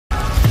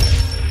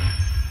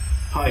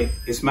Hi,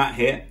 it's Matt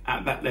here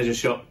at That Leisure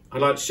Shop.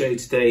 I'd like to show you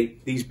today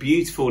these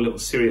beautiful little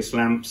Sirius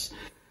lamps.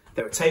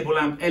 They're a table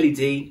lamp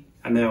LED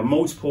and they are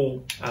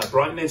multiple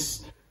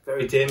brightness,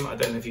 very dim. I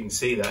don't know if you can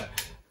see that.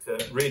 They're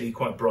really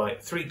quite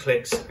bright. 3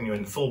 clicks and you're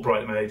in full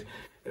bright mode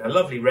in a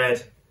lovely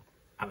red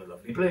and a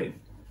lovely blue.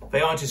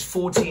 They are just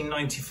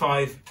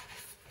 $14.95.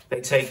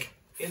 They take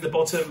in the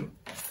bottom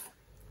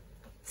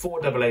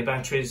 4 AA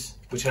batteries,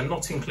 which are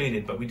not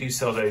included, but we do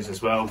sell those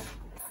as well.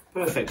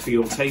 Perfect for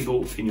your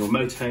table in your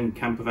motorhome,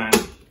 camper van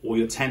or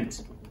your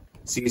tent.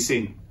 See you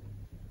soon.